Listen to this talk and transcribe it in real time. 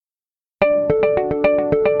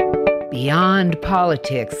Beyond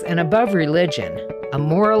politics and above religion, a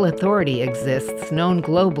moral authority exists known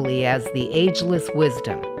globally as the ageless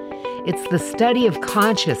wisdom. It's the study of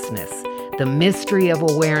consciousness, the mystery of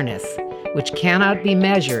awareness, which cannot be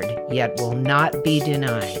measured, yet will not be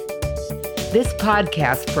denied. This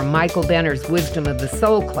podcast from Michael Benner's Wisdom of the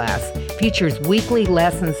Soul class features weekly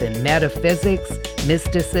lessons in metaphysics,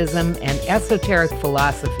 mysticism, and esoteric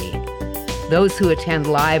philosophy. Those who attend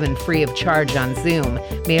live and free of charge on Zoom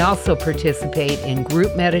may also participate in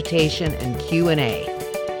group meditation and Q&A.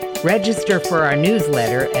 Register for our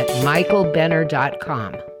newsletter at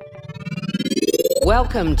michaelbenner.com.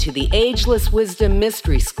 Welcome to the Ageless Wisdom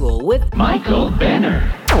Mystery School with Michael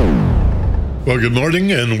Benner. Well, good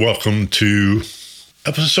morning and welcome to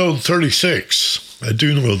episode 36. I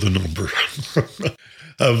do know the number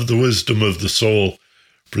of the Wisdom of the Soul,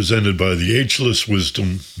 presented by the Ageless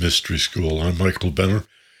Wisdom Mystery School. I'm Michael Benner,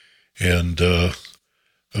 and I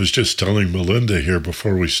was just telling Melinda here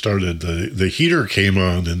before we started, the heater came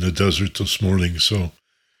on in the desert this morning, so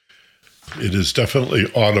it is definitely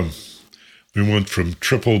autumn. We went from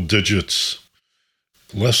triple digits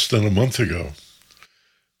less than a month ago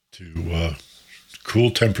to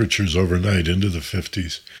cool temperatures overnight into the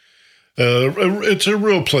 50s. It's a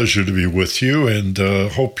real pleasure to be with you, and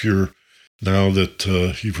hope you're, now that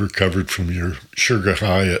you've recovered from your sugar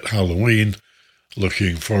high at Halloween,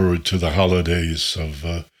 looking forward to the holidays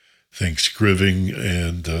of Thanksgiving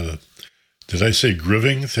and, did I say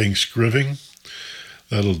griving? Thanksgiving?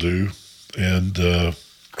 That'll do. And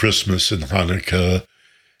Christmas and Hanukkah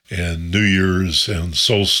and New Year's and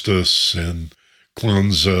solstice and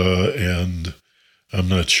Kwanzaa, and I'm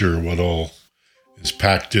not sure what all is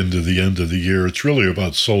packed into the end of the year. It's really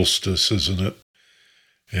about solstice, isn't it?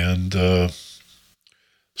 And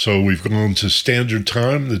so we've gone to standard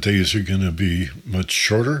time. The days are going to be much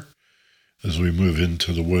shorter as we move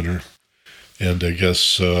into the winter. And I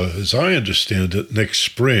guess, as I understand it, next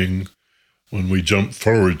spring, when we jump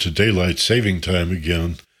forward to daylight saving time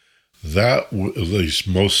again, that, at least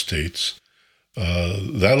most states,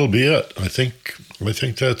 that'll be it. I think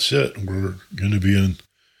that's it. We're going to be in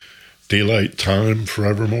daylight time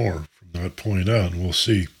forevermore from that point on. We'll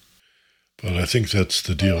see. But I think that's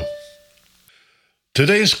the deal.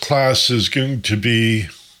 Today's class is going to be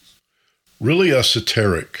really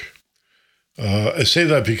esoteric. I say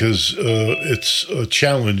that because it's a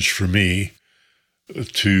challenge for me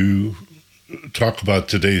to talk about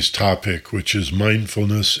today's topic, which is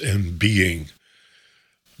mindfulness and being.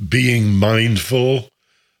 Being mindful,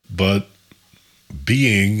 but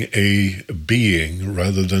being a being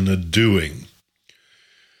rather than a doing.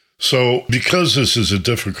 So because this is a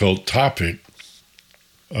difficult topic,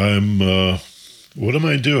 what am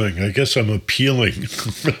I doing? I guess I'm appealing.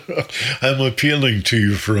 I'm appealing to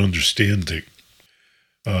you for understanding.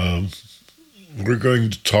 We're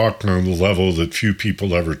going to talk on the level that few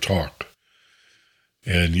people ever talk.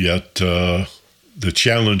 And yet, the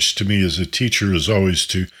challenge to me as a teacher is always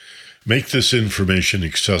to make this information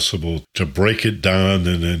accessible, to break it down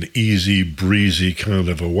in an easy, breezy kind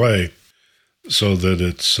of a way so that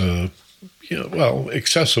it's,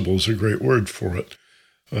 accessible is a great word for it,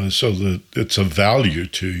 so that it's of value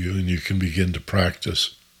to you and you can begin to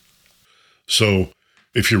practice. So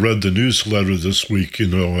if you read the newsletter this week, I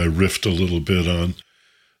riffed a little bit on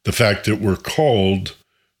the fact that we're called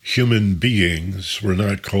human beings. We're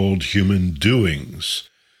not called human doings.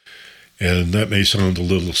 And that may sound a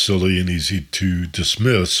little silly and easy to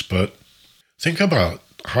dismiss, but think about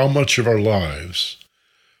how much of our lives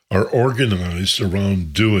are organized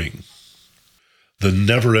around doing. The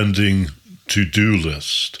never-ending to-do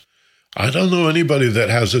list. I don't know anybody that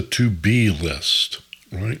has a to-be list,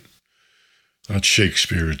 right? Not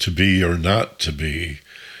Shakespeare, to be or not to be.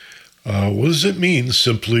 What does it mean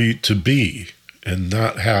simply to be and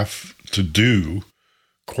not have to do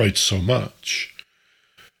quite so much?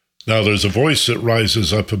 Now, there's a voice that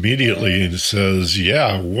rises up immediately and says,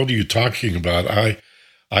 yeah, what are you talking about? I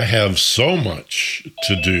have so much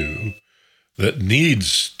to do that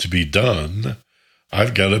needs to be done.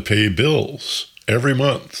 I've got to pay bills every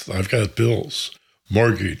month. I've got bills,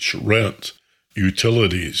 mortgage, rent,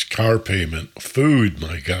 utilities, car payment, food,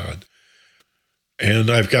 my God. And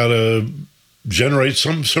I've got to generate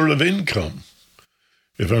some sort of income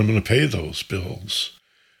if I'm going to pay those bills.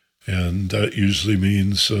 And that usually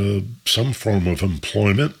means some form of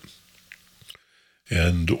employment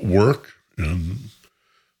and work and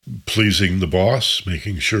pleasing the boss,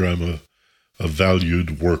 making sure I'm a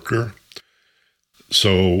valued worker.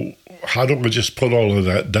 So how do I just put all of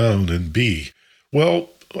that down and be? Well,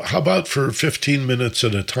 how about for 15 minutes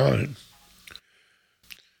at a time?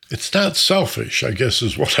 It's not selfish, I guess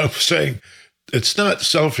is what I'm saying. It's not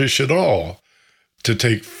selfish at all to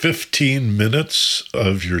take 15 minutes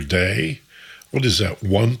of your day. What is that,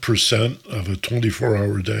 1% of a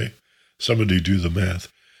 24-hour day? Somebody do the math.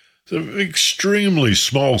 It's an extremely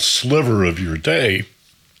small sliver of your day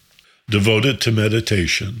devoted to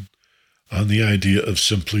meditation on the idea of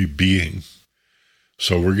simply being.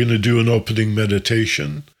 So we're going to do an opening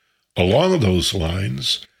meditation along those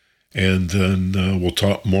lines, and then we'll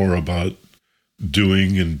talk more about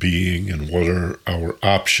doing and being and what are our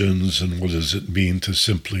options and what does it mean to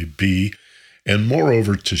simply be, and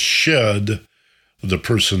moreover to shed the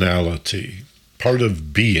personality. Part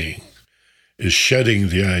of being is shedding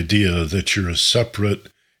the idea that you're a separate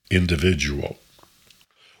individual.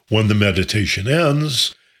 When the meditation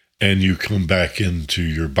ends and you come back into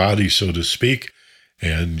your body, so to speak,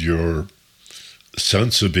 and your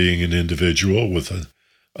sense of being an individual with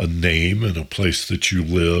a name and a place that you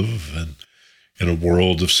live and in a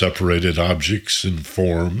world of separated objects and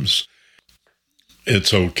forms,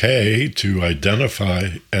 it's okay to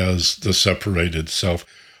identify as the separated self,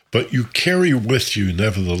 but you carry with you,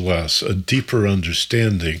 nevertheless, a deeper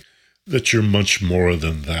understanding that you're much more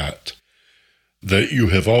than that you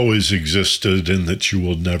have always existed and that you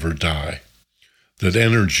will never die, that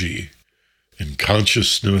energy and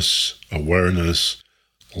consciousness, awareness,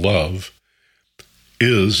 love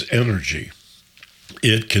is energy.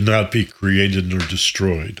 It cannot be created nor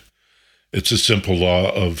destroyed. It's a simple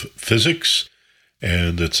law of physics,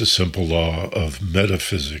 and it's a simple law of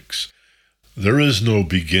metaphysics. There is no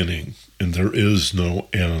beginning, and there is no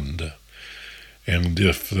end. And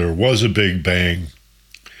if there was a Big Bang,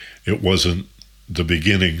 it wasn't the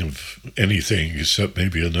beginning of anything except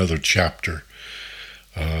maybe another chapter.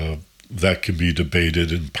 That can be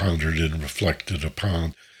debated and pondered and reflected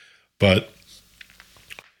upon. But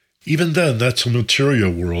even then, that's a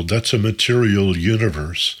material world. That's a material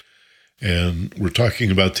universe. And we're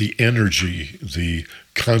talking about the energy, the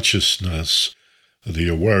consciousness, the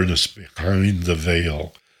awareness behind the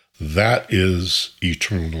veil. That is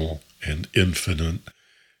eternal and infinite.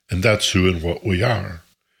 And that's who and what we are.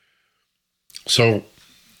 So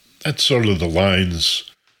that's sort of the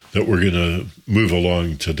lines that we're going to move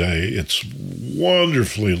along today. It's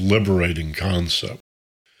wonderfully liberating concept.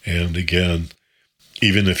 And again,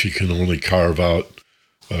 even if you can only carve out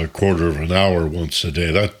a quarter of an hour once a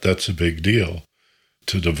day, that's a big deal,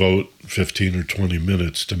 to devote 15 or 20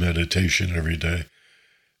 minutes to meditation every day.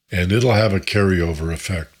 And it'll have a carryover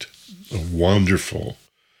effect, a wonderful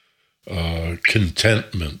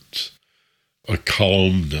contentment, a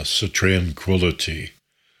calmness, a tranquility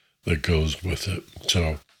that goes with it.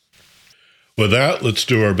 So with that, let's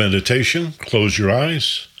do our meditation. Close your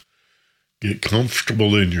eyes. Get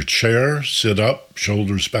comfortable in your chair. Sit up,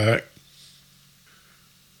 shoulders back.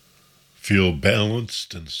 Feel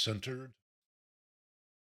balanced and centered.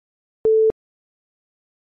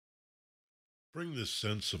 Bring this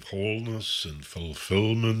sense of wholeness and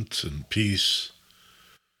fulfillment and peace,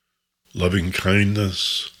 loving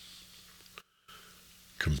kindness,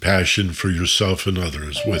 compassion for yourself and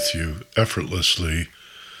others with you effortlessly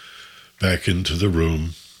back into the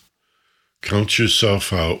room. Count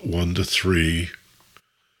yourself out 1 to 3,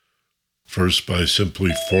 first by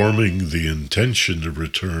simply forming the intention to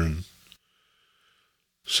return.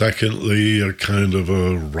 Secondly, a kind of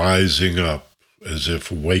a rising up, as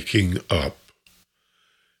if waking up.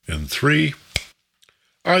 And 3,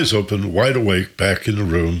 eyes open, wide awake, back in the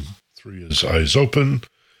room. 3 is eyes open,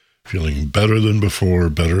 feeling better than before,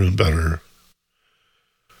 better and better.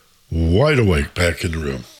 Wide awake, back in the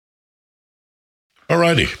room.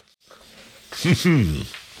 Alrighty.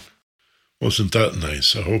 Wasn't that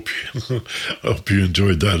nice? I hope you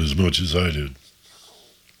enjoyed that as much as I did.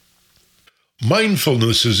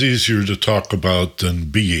 Mindfulness is easier to talk about than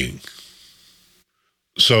being.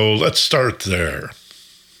 So let's start there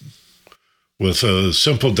with a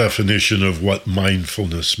simple definition of what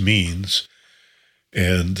mindfulness means.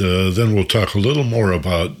 And then we'll talk a little more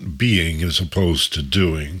about being as opposed to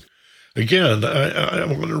doing. Again, I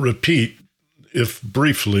want to repeat, if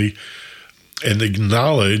briefly, and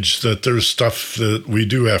acknowledge that there's stuff that we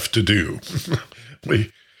do have to do.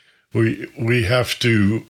 we have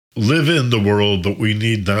to live in the world, but we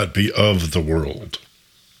need not be of the world.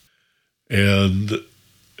 And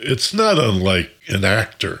it's not unlike an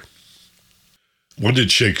actor. What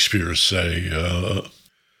did Shakespeare say?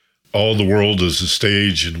 All the world is a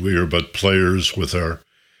stage, and we are but players with our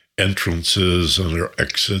entrances and our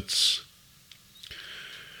exits.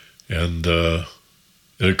 And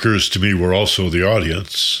it occurs to me we're also the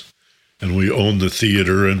audience, and we own the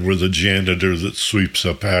theater, and we're the janitor that sweeps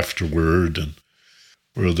up afterward. And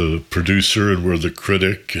We're the producer and we're the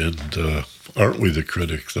critic, and aren't we the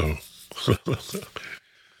critic, though?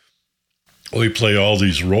 We play all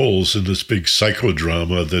these roles in this big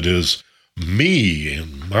psychodrama that is me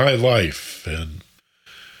and my life. And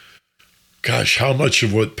gosh, how much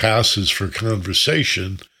of what passes for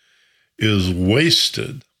conversation is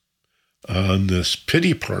wasted on this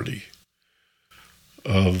pity party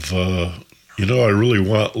of, I really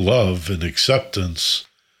want love and acceptance,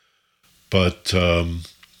 but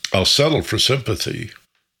I'll settle for sympathy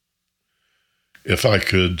if I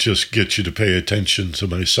could just get you to pay attention to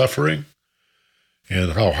my suffering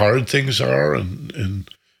and how hard things are, and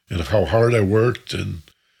how hard I worked, and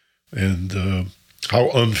how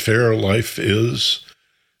unfair life is.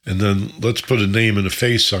 And then let's put a name and a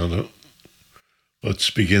face on it. Let's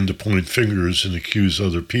begin to point fingers and accuse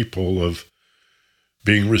other people of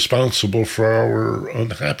being responsible for our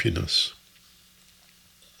unhappiness.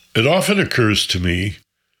 It often occurs to me,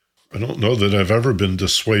 I don't know that I've ever been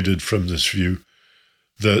dissuaded from this view,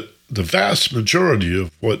 that the vast majority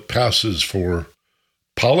of what passes for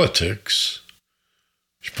politics,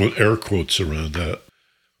 you put air quotes around that,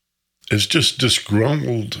 is just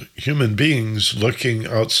disgruntled human beings looking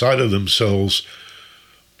outside of themselves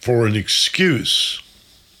for an excuse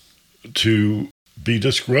to be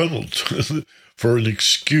disgruntled, for an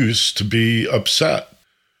excuse to be upset,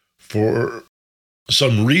 for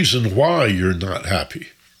some reason why you're not happy.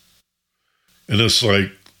 And it's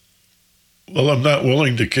like, well, I'm not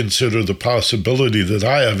willing to consider the possibility that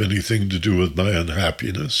I have anything to do with my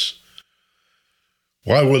unhappiness.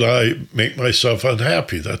 Why would I make myself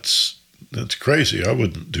unhappy? That's crazy. I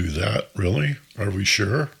wouldn't do that, really. Are we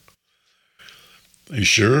sure? Are you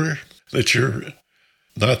sure that you're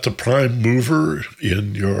not the prime mover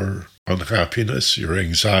in your unhappiness, your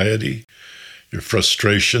anxiety, your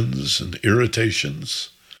frustrations and irritations?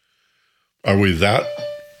 Are we that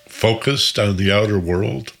focused on the outer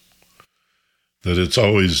world that it's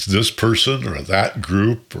always this person or that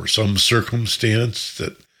group or some circumstance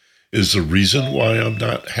that is the reason why I'm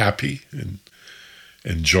not happy and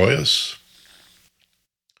joyous?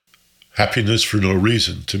 Happiness for no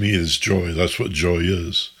reason, to me, is joy. That's what joy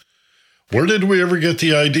is. Where did we ever get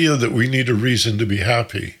the idea that we need a reason to be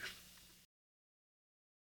happy?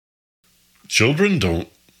 Children don't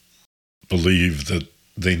believe that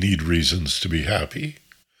they need reasons to be happy.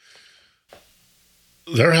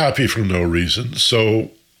 They're happy for no reason.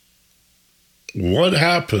 So what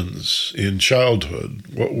happens in childhood?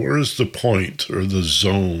 Where's the point or the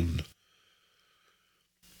zone?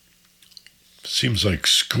 Seems like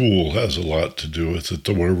school has a lot to do with it,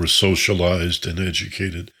 where we're socialized and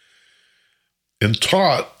educated and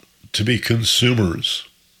taught to be consumers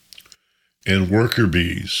and worker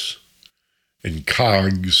bees and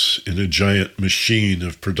cogs in a giant machine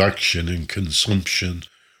of production and consumption,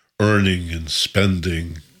 earning and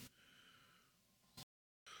spending.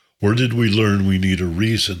 Where did we learn we need a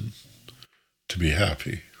reason to be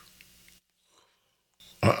happy?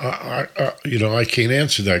 I can't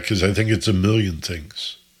answer that because I think it's a million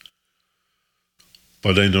things.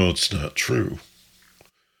 But I know it's not true.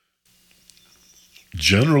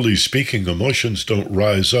 Generally speaking, emotions don't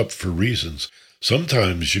rise up for reasons.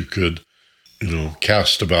 Sometimes you could,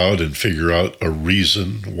 cast about and figure out a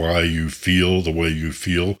reason why you feel the way you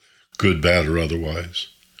feel, good, bad, or otherwise.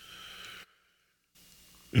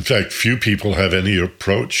 In fact, few people have any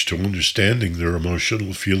approach to understanding their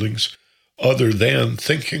emotional feelings other than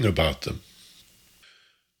thinking about them.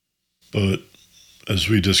 But as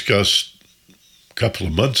we discussed a couple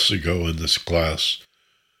of months ago in this class,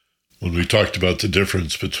 when we talked about the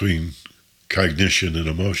difference between cognition and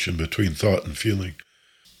emotion, between thought and feeling,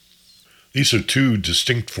 these are two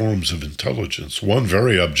distinct forms of intelligence. One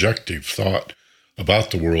very objective thought about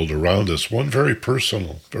the world around us, one very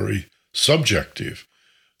personal, very subjective.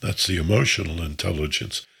 That's the emotional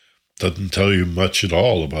intelligence. Doesn't tell you much at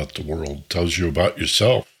all about the world. Tells you about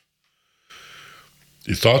yourself.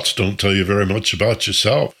 Your thoughts don't tell you very much about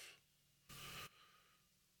yourself.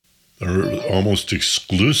 They're almost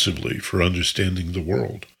exclusively for understanding the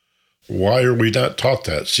world. Why are we not taught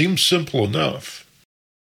that? Seems simple enough.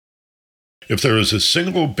 If there is a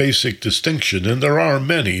single basic distinction, and there are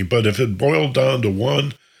many, but if it boiled down to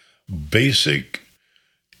one basic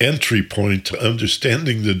entry point to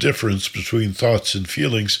understanding the difference between thoughts and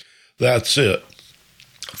feelings, that's it.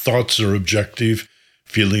 Thoughts are objective.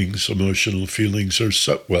 Feelings, emotional feelings are,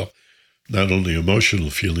 not only emotional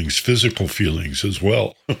feelings, physical feelings as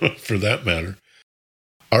well, for that matter,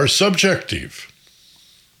 are subjective.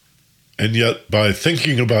 And yet, by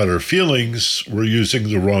thinking about our feelings, we're using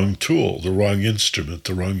the wrong tool, the wrong instrument,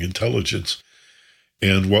 the wrong intelligence.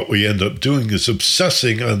 And what we end up doing is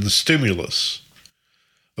obsessing on the stimulus,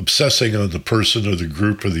 obsessing on the person or the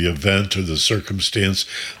group or the event or the circumstance,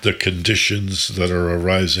 the conditions that are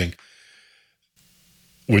arising,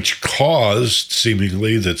 which caused,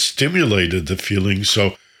 seemingly, that stimulated the feeling.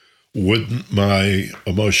 So wouldn't my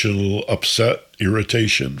emotional upset,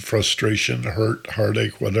 irritation, frustration, hurt,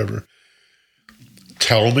 heartache, whatever,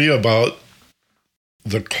 tell me about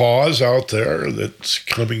the cause out there that's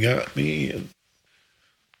coming at me and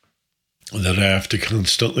that I have to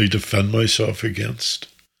constantly defend myself against?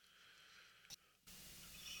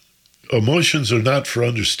 Emotions are not for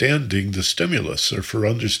understanding the stimulus, they're for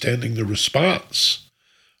understanding the response.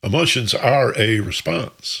 Emotions are a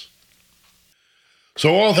response.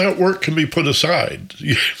 So all that work can be put aside.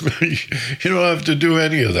 You don't have to do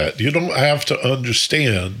any of that. You don't have to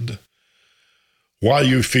understand why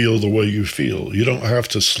you feel the way you feel. You don't have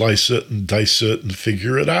to slice it and dice it and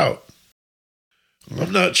figure it out.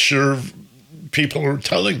 I'm not sure people are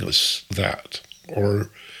telling us that, or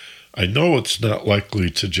I know it's not likely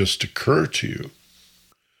to just occur to you,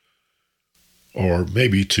 or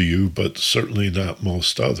maybe to you, but certainly not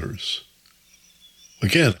most others.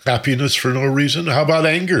 Again, happiness for no reason. How about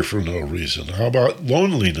anger for no reason? How about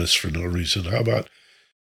loneliness for no reason? How about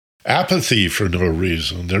apathy for no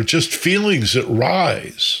reason? They're just feelings that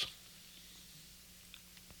rise.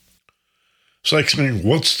 It's like saying,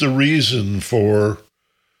 what's the reason for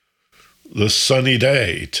the sunny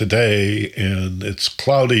day today, and it's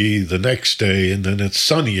cloudy the next day, and then it's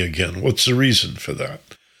sunny again? What's the reason for that?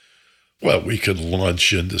 Well, we could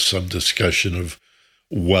launch into some discussion of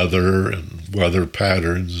weather and weather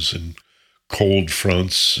patterns and cold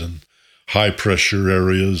fronts and high pressure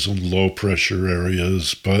areas and low pressure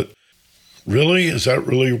areas. But really, is that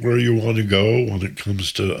really where you want to go when it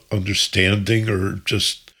comes to understanding or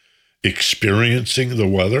just experiencing the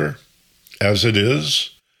weather as it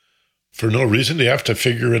is? For no reason? Do you have to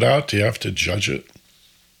figure it out? Do you have to judge it?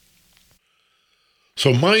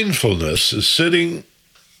 So mindfulness is sitting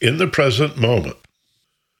in the present moment,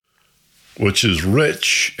 which is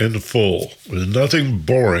rich and full. There's nothing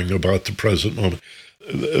boring about the present moment.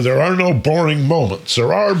 There are no boring moments.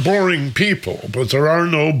 There are boring people, but there are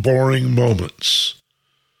no boring moments.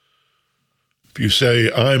 If you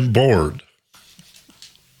say, I'm bored,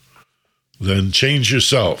 then change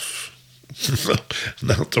yourself,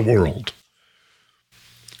 not the world.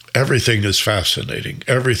 Everything is fascinating.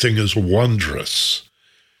 Everything is wondrous.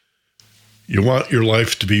 You want your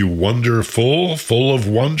life to be wonderful, full of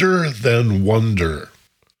wonder? Then wonder.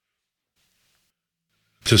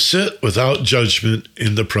 To sit without judgment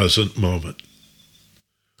in the present moment.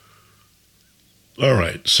 All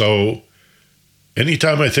right, so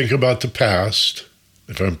anytime I think about the past,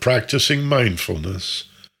 if I'm practicing mindfulness,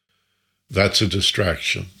 that's a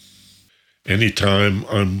distraction. Anytime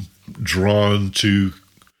I'm drawn to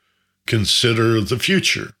consider the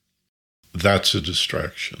future, that's a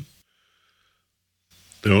distraction.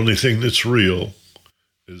 The only thing that's real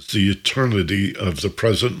is the eternity of the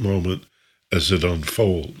present moment as it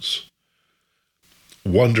unfolds.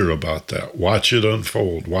 Wonder about that. Watch it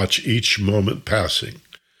unfold. Watch each moment passing.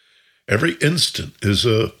 Every instant is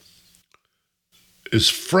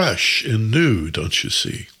fresh and new, don't you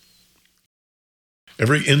see?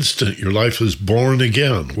 Every instant your life is born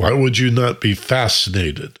again. Why would you not be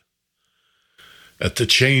fascinated at the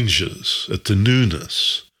changes, at the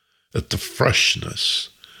newness, at the freshness,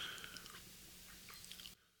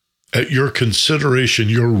 at your consideration,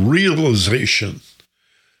 your realization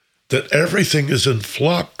that everything is in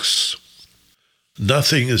flux.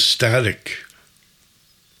 Nothing is static.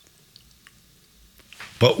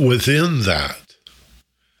 But within that,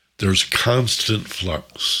 there's constant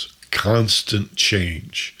flux, constant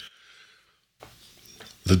change.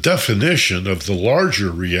 The definition of the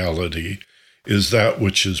larger reality is that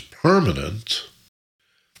which is permanent,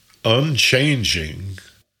 unchanging,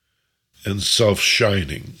 and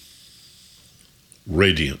self-shining,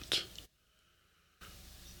 radiant,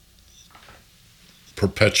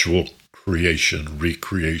 perpetual creation,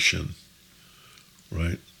 recreation,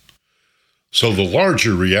 right? So the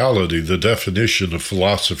larger reality, the definition of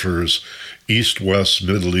philosophers, East, West,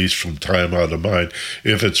 Middle East, from time out of mind,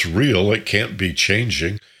 if it's real, it can't be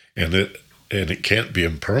changing, and it can't be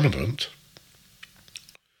impermanent.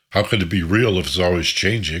 How could it be real if it's always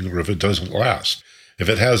changing, or if it doesn't last? If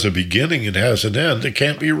it has a beginning and has an end, it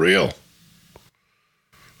can't be real.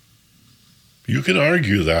 You can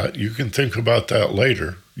argue that. You can think about that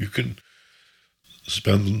later. You can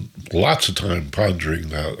spend lots of time pondering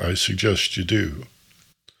that. I suggest you do.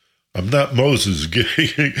 I'm not Moses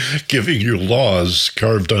giving you laws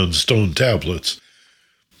carved on stone tablets.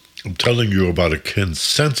 I'm telling you about a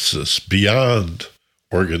consensus beyond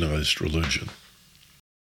organized religion.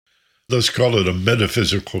 Let's call it a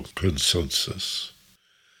metaphysical consensus.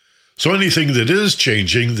 So anything that is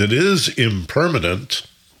changing, that is impermanent,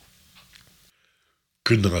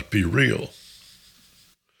 could not be real.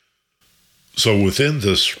 So within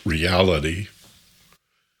this reality,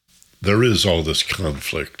 there is all this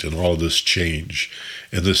conflict and all this change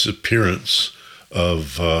and this appearance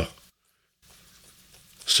of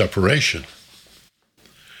separation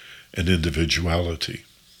and individuality.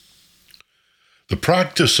 The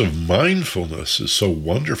practice of mindfulness is so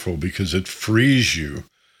wonderful because it frees you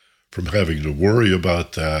from having to worry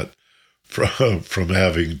about that, from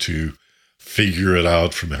having to figure it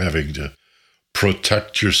out, from having to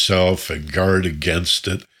protect yourself and guard against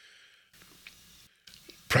it.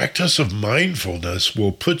 Practice of mindfulness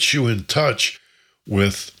will put you in touch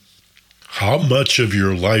with how much of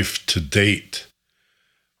your life to date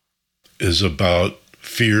is about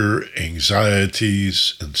fear,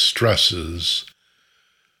 anxieties, and stresses,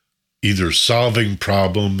 either solving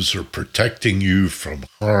problems or protecting you from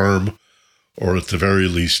harm, or at the very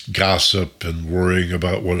least gossip and worrying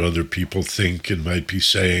about what other people think and might be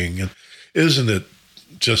saying. And isn't it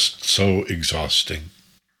just so exhausting?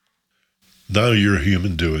 Now you're a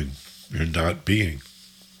human doing. You're not being.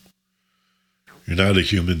 You're not a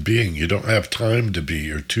human being. You don't have time to be.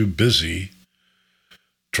 You're too busy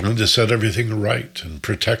trying to set everything right and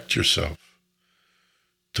protect yourself,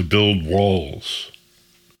 to build walls,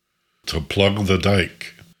 to plug the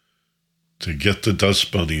dike, to get the dust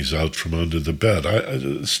bunnies out from under the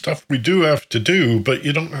bed. Stuff we do have to do, but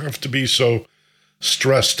you don't have to be so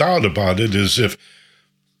stressed out about it as if,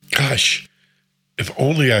 gosh, if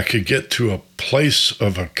only I could get to a place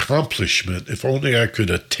of accomplishment, if only I could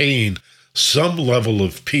attain some level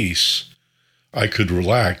of peace, I could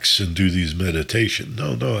relax and do these meditation.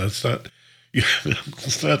 No, that's not.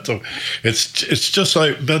 It's not the. It's just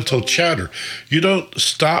like mental chatter. You don't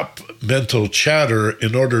stop mental chatter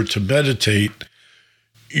in order to meditate.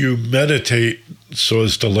 You meditate so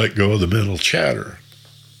as to let go of the mental chatter.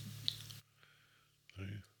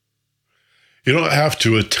 You don't have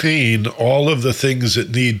to attain all of the things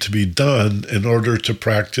that need to be done in order to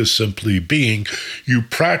practice simply being. You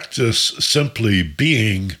practice simply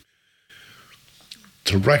being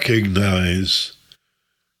to recognize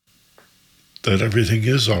that everything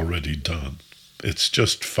is already done. It's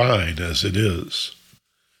just fine as it is.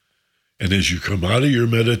 And as you come out of your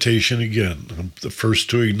meditation again, I'm the first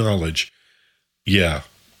to acknowledge, yeah,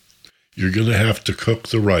 you're going to have to cook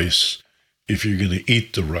the rice if you're going to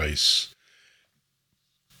eat the rice.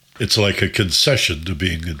 It's like a concession to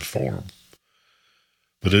being in form.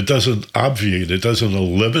 But it doesn't obviate, it doesn't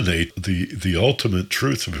eliminate the ultimate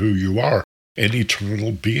truth of who you are, an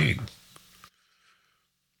eternal being.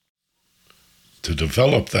 To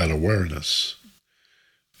develop that awareness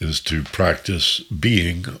is to practice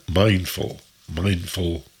being mindful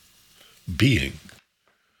being.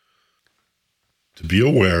 To be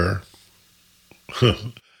aware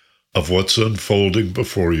of what's unfolding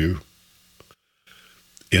before you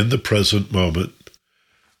in the present moment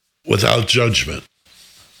without judgment.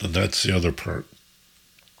 And that's the other part.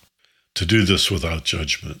 To do this without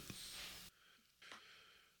judgment.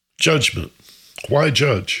 Judgment. Why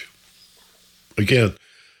judge? Again,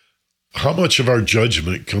 how much of our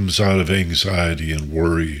judgment comes out of anxiety and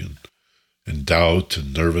worry and doubt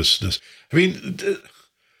and nervousness? I mean,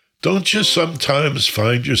 don't you sometimes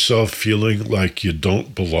find yourself feeling like you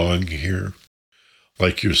don't belong here?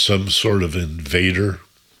 Like you're some sort of invader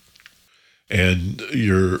and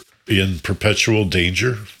you're in perpetual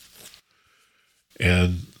danger?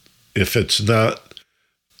 And if it's not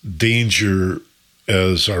danger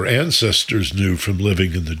as our ancestors knew from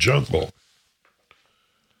living in the jungle,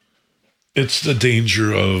 it's the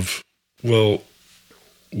danger of, well,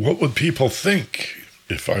 what would people think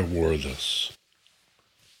if I wore this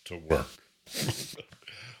to work?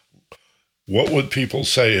 What would people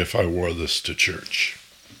say if I wore this to church?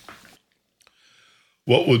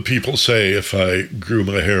 What would people say if I grew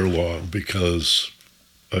my hair long because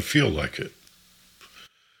I feel like it?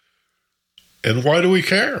 And why do we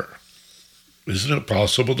care? Isn't it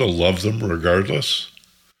possible to love them regardless?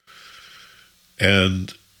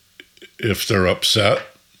 And if they're upset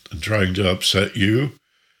and trying to upset you,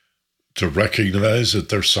 to recognize that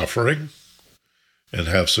they're suffering and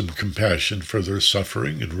have some compassion for their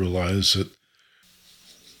suffering and realize that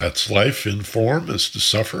that's life in form, is to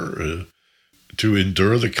suffer, to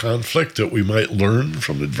endure the conflict that we might learn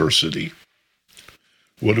from adversity.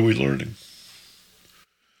 What are we learning?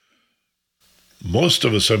 Most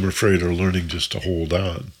of us, I'm afraid, are learning just to hold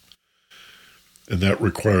on And that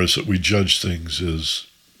requires that we judge things as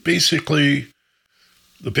basically,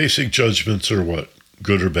 the basic judgments are what?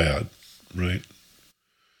 Good or bad, right?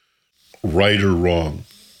 Right or wrong.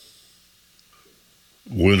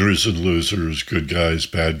 Winners and losers, good guys,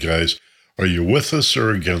 bad guys. Are you with us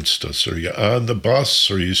or against us? Are you on the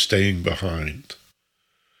bus or are you staying behind?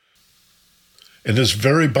 And it's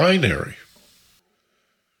very binary.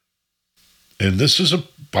 And this is a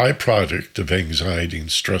byproduct of anxiety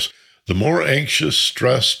and stress. The more anxious,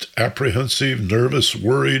 stressed, apprehensive, nervous,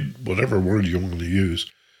 worried, whatever word you want to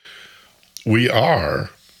use, we are,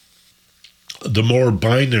 the more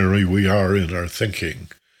binary we are in our thinking.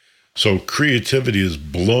 So creativity is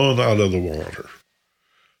blown out of the water.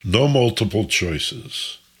 No multiple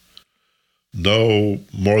choices. No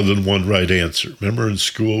more than one right answer. Remember in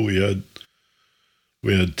school we had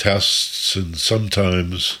tests, and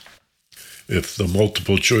sometimes if the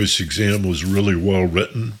multiple choice exam was really well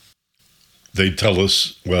written, they'd tell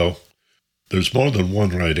us, well, there's more than one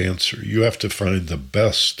right answer. You have to find the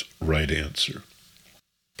best right answer.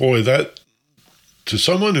 Boy, that, to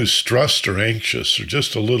someone who's stressed or anxious or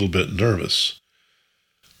just a little bit nervous,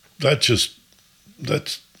 that's just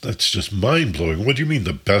mind-blowing. What do you mean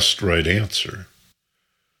the best right answer?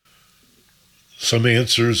 Some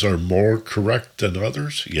answers are more correct than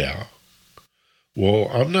others? Yeah. Well,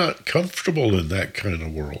 I'm not comfortable in that kind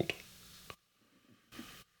of world.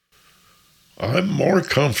 I'm more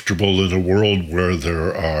comfortable in a world where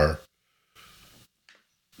there are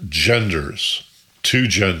genders, two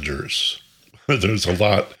genders. There's a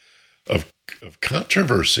lot of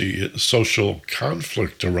controversy, social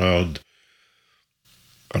conflict around.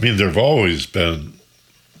 I mean, there have always been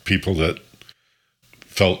people that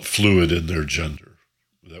felt fluid in their gender,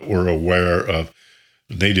 that were aware of.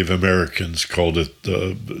 Native Americans called it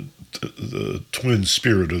the twin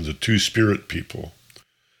spirit or the two-spirit people.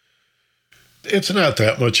 It's not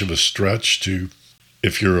that much of a stretch to,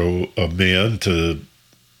 if you're a man, to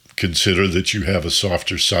consider that you have a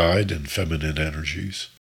softer side and feminine energies,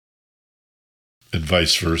 and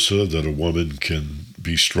vice versa, that a woman can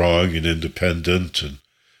be strong and independent and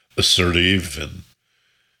assertive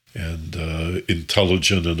and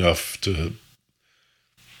intelligent enough to,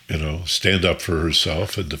 stand up for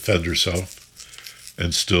herself and defend herself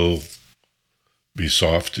and still be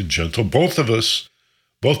soft and gentle. Both of us,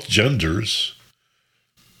 both genders,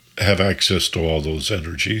 have access to all those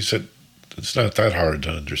energies. It's not that hard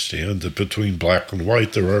to understand that between black and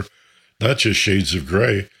white, there are not just shades of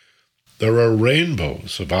gray, there are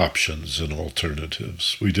rainbows of options and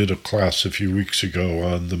alternatives. We did a class a few weeks ago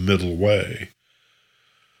on the middle way,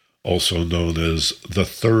 also known as the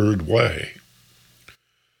third way.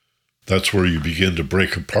 That's where you begin to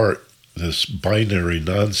break apart this binary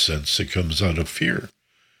nonsense that comes out of fear.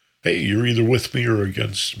 Hey, you're either with me or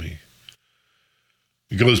against me.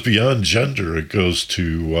 It goes beyond gender. It goes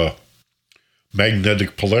to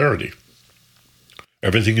magnetic polarity.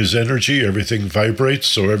 Everything is energy. Everything vibrates.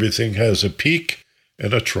 So everything has a peak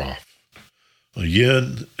and a trough, a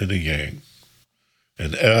yin and a yang,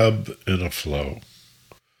 an ebb and a flow,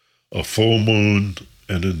 a full moon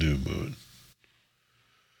and a new moon.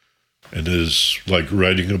 And is like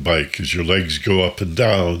riding a bike. As your legs go up and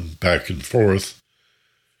down, back and forth,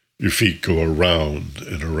 your feet go around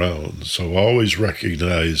and around. So always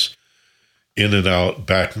recognize in and out,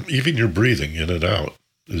 back, even your breathing in and out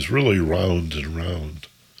is really round and round.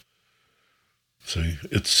 See,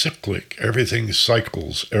 it's cyclic. Everything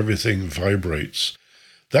cycles. Everything vibrates.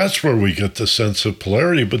 That's where we get the sense of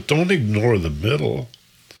polarity, but don't ignore the middle.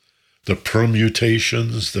 The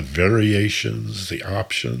permutations, the variations, the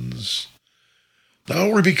options. Now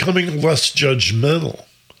we're becoming less judgmental.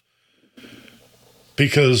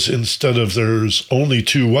 Because instead of there's only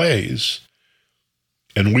two ways,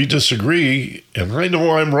 and we disagree, and I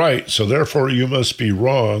know I'm right, so therefore you must be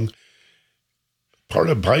wrong, part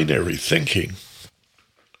of binary thinking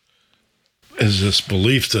is this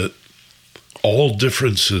belief that all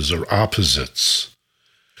differences are opposites.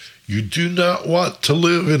 You do not want to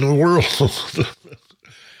live in a world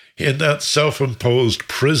in that self-imposed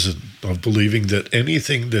prison of believing that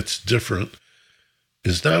anything that's different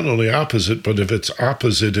is not only opposite, but if it's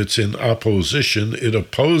opposite, it's in opposition, it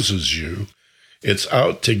opposes you, it's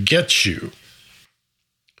out to get you,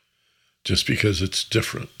 just because it's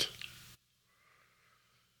different.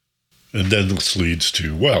 And then this leads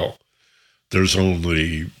to, well, there's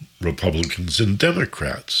only Republicans and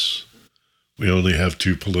Democrats. We only have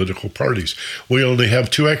two political parties. We only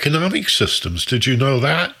have two economic systems. Did you know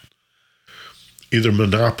that? Either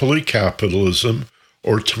monopoly capitalism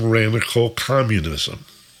or tyrannical communism.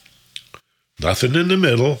 Nothing in the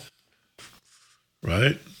middle,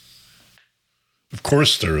 right? Of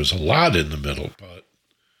course, there is a lot in the middle, but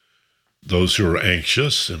those who are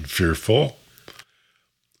anxious and fearful,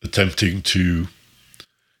 attempting to,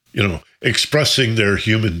 expressing their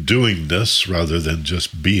human doingness rather than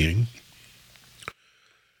just being,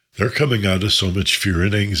 they're coming out of so much fear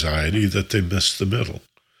and anxiety that they miss the middle.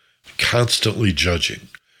 Constantly judging.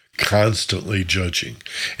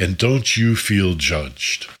 And don't you feel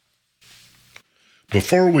judged?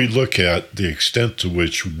 Before we look at the extent to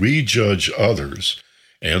which we judge others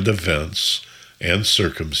and events and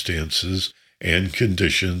circumstances and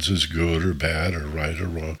conditions as good or bad or right or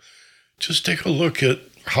wrong, just take a look at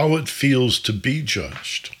how it feels to be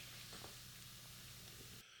judged.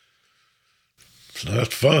 It's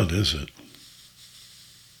not fun, is it?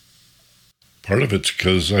 Part of it's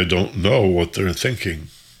because I don't know what they're thinking.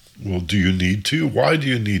 Well, do you need to? Why do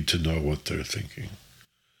you need to know what they're thinking?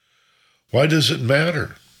 Why does it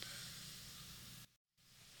matter?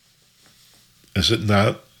 Is it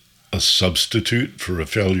not a substitute for a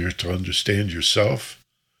failure to understand yourself?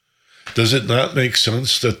 Does it not make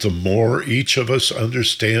sense that the more each of us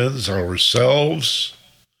understands ourselves,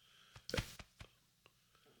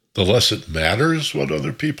 the less it matters what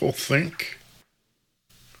other people think?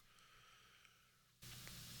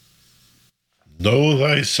 Know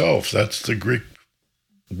thyself. That's the Greek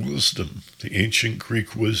wisdom, the ancient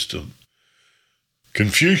Greek wisdom.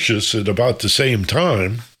 Confucius, at about the same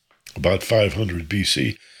time, about 500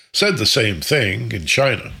 BC, said the same thing in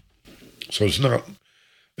China. So it's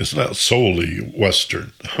not solely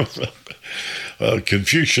Western.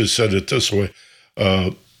 Confucius said it this way,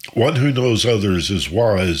 one who knows others is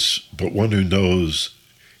wise, but one who knows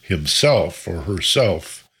himself or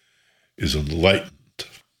herself is enlightened.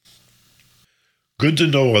 Good to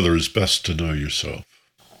know others, best to know yourself.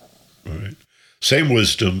 All right? Same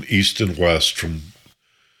wisdom, East and West, from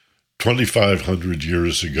 2,500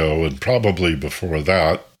 years ago, and probably before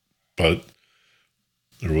that, but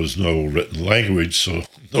there was no written language, so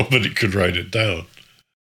nobody could write it down.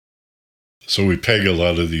 So we peg a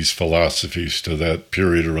lot of these philosophies to that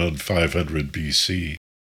period around 500 BC,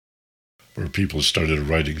 where people started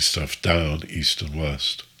writing stuff down, East and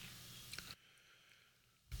West.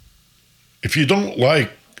 If you don't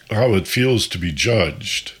like how it feels to be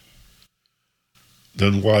judged,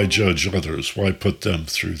 then why judge others? Why put them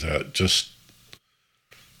through that? Just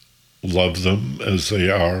love them as they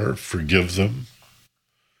are, forgive them,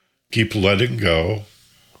 keep letting go,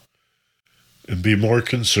 and be more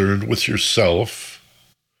concerned with yourself,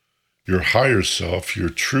 your higher self, your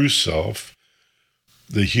true self,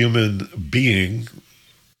 the human being,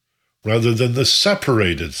 rather than the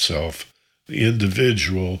separated self, the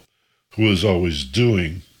individual who is always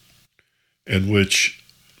doing, and which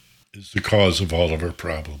is the cause of all of our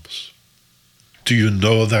problems. Do you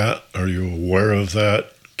know that? Are you aware of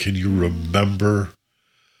that? Can you remember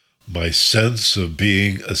my sense of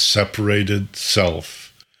being a separated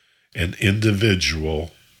self, an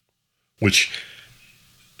individual, which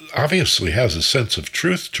obviously has a sense of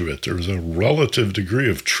truth to it? There's a relative degree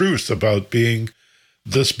of truth about being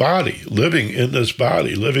this body, living in this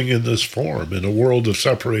body, living in this form, in a world of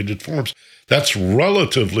separated forms. That's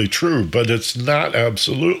relatively true, but it's not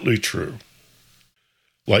absolutely true.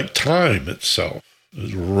 Like time itself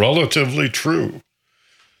is relatively true.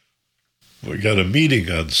 We got a meeting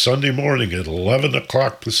on Sunday morning at 11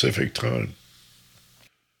 o'clock Pacific time.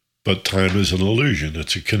 But time is an illusion.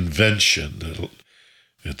 It's a convention.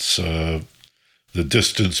 It's the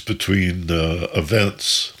distance between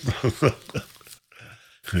events.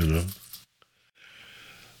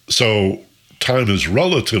 So time is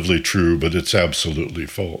relatively true, but it's absolutely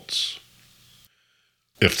false.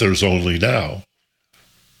 If there's only now.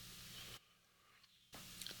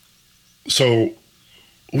 So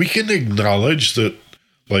we can acknowledge that,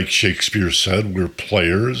 like Shakespeare said, we're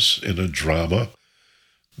players in a drama,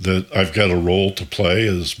 that I've got a role to play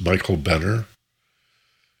as Michael Benner,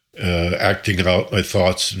 acting out my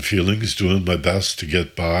thoughts and feelings, doing my best to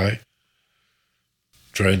get by,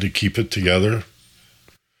 trying to keep it together,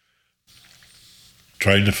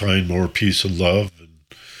 trying to find more peace and love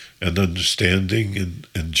and understanding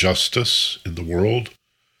and justice in the world,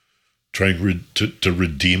 trying to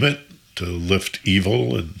redeem it, to lift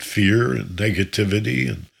evil and fear and negativity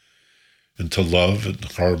and to love and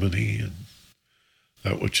harmony and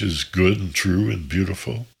that which is good and true and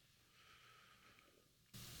beautiful.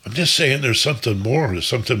 I'm just saying there's something more, there's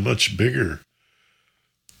something much bigger.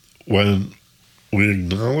 When we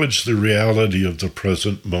acknowledge the reality of the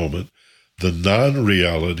present moment, the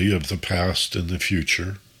non-reality of the past and the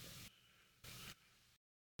future,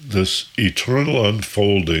 this eternal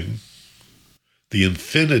unfolding, the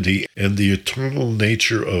infinity and the eternal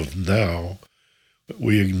nature of now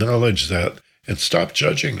We acknowledge that and stop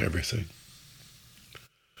judging everything.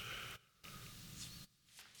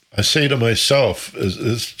 I say to myself,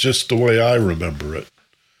 it's just the way I remember it.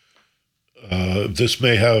 This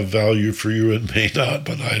may have value for you and may not,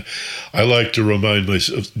 but I like to remind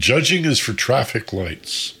myself, judging is for traffic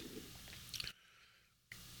lights.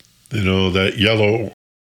 You know, that yellow,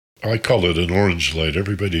 I call it an orange light.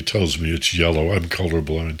 Everybody tells me it's yellow. I'm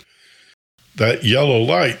colorblind. That yellow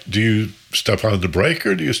light, do you step on the brake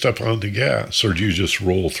or do you step on the gas, or do you just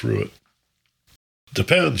roll through it?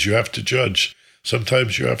 Depends. You have to judge.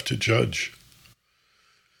 Sometimes you have to judge.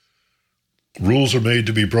 Rules are made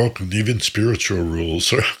to be broken. Even spiritual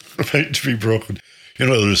rules are made to be broken. You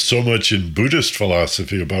know, there's so much in Buddhist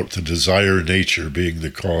philosophy about the desire nature being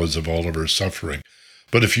the cause of all of our suffering.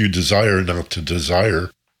 But if you desire not to desire,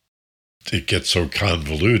 it gets so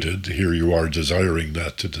convoluted. Here you are desiring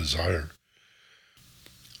not to desire.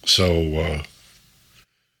 So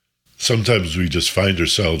sometimes we just find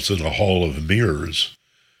ourselves in a hall of mirrors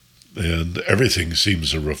and everything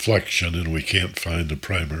seems a reflection and we can't find the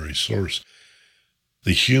primary source.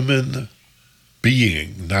 The human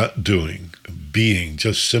being, not doing, being,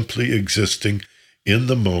 just simply existing in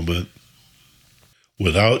the moment,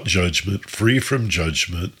 without judgment, free from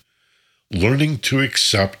judgment, learning to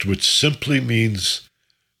accept, which simply means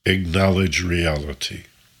acknowledge reality.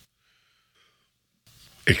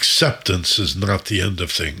 Acceptance is not the end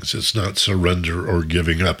of things. It's not surrender or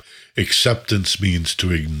giving up. Acceptance means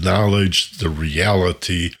to acknowledge the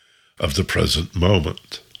reality of the present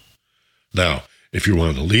moment. Now, if you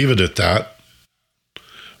want to leave it at that,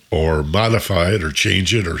 or modify it, or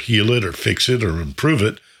change it, or heal it, or fix it, or improve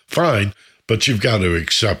it, fine, but you've got to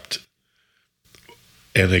accept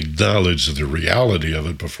and acknowledge the reality of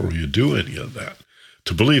it before you do any of that.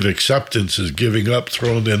 To believe acceptance is giving up,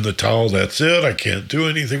 throwing in the towel, that's it, I can't do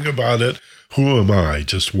anything about it. Who am I?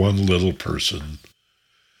 Just one little person.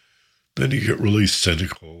 Then you get really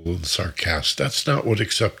cynical and sarcastic. That's not what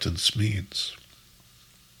acceptance means.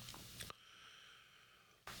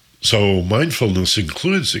 So mindfulness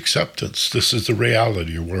includes acceptance. This is the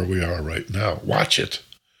reality of where we are right now. Watch it.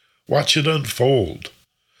 Watch it unfold.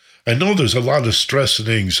 I know there's a lot of stress and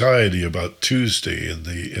anxiety about Tuesday in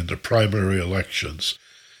the primary elections.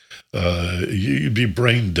 You'd be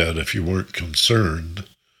brain dead if you weren't concerned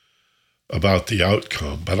about the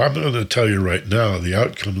outcome. But I'm going to tell you right now, the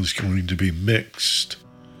outcome is going to be mixed.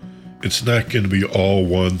 It's not going to be all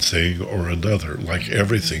one thing or another. Like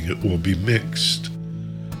everything, it will be mixed.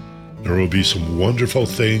 There will be some wonderful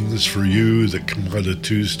things for you that come out of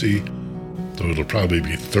Tuesday, though it'll probably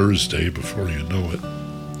be Thursday before you know it.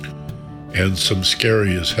 And some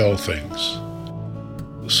scary as hell things.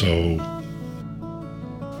 So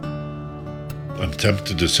I'm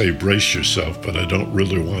tempted to say brace yourself, but I don't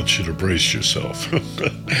really want you to brace yourself.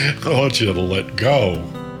 I want you to let go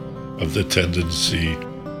of the tendency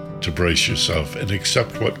to brace yourself and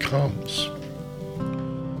accept what comes.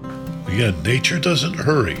 Again, nature doesn't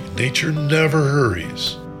hurry. Nature never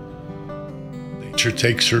hurries. Nature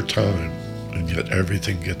takes her time, and yet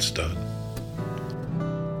everything gets done.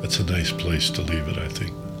 That's a nice place to leave it, I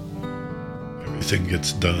think. Everything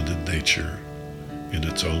gets done in nature in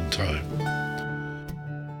its own time.